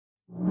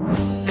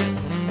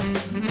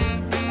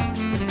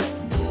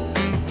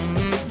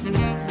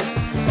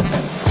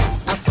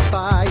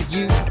spy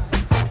you,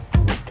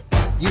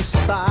 you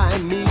spy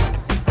me.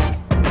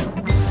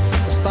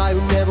 A spy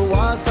who never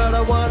was, but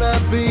I wanna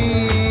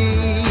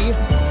be.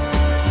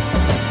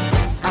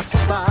 I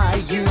spy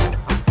you,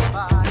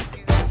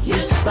 you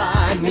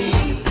spy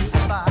me.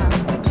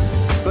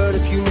 But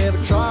if you never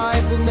try,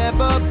 it will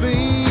never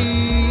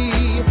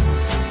be.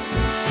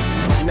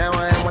 Now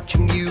I am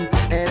watching you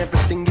and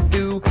everything you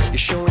do.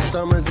 You're showing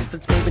some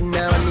resistance, baby,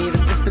 now I need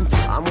assistance.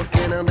 I'm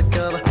working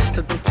undercover,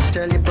 so don't you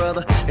tell your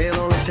brother. He'll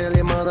only tell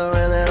your mother,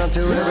 and then I'll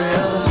tell every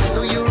other.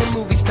 So you're a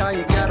movie star,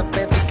 you got a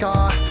fancy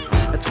car.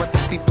 That's what the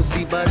people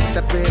see, but is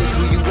that really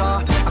who you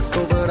are? A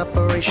covert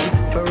operation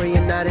for a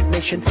united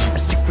nation, a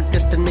secret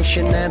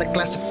destination and a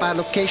classified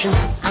location.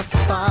 I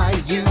spy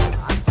you,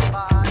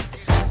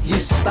 you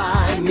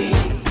spy me.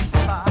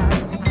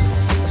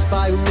 A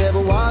spy who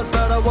never was,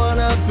 but I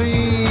wanna be.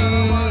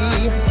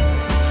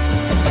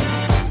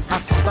 I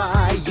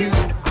spy you,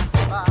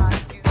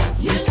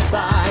 you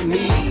spy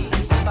me.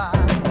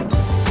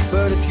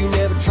 But if you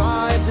never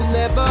try, it will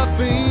never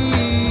be.